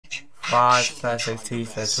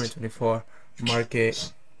5/16/2024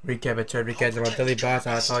 market recap and trade recap about daily buys.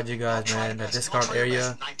 I told you guys, man, the discount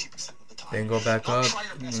area then go back up.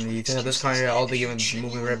 You tell the discount area all day even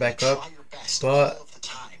moving right back up, but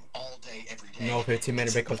no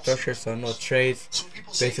 15-minute breakout structure, so no trades.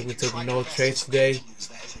 Basically took no trades today.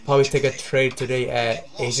 Probably take a trade today at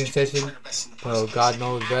Asian session, but God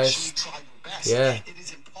knows best. Yeah,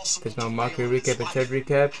 there's no market recap and trade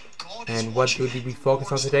recap. And what do we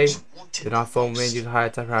focus on today? Do not phone win, use high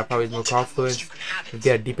attack, high probably more confluence. We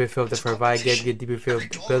get a deeper feel of the provide get deeper feel of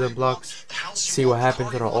the building blocks. See what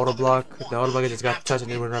happens with our auto block. The auto block just got touched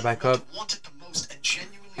and it went right back up.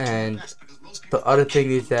 And the other thing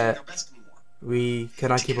is that we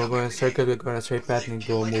cannot keep on going in circles. We're going a straight path and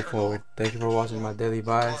go move forward. Thank you for watching my daily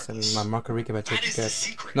buys. My market recap and trade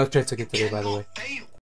recap. No trades to get today, by the way.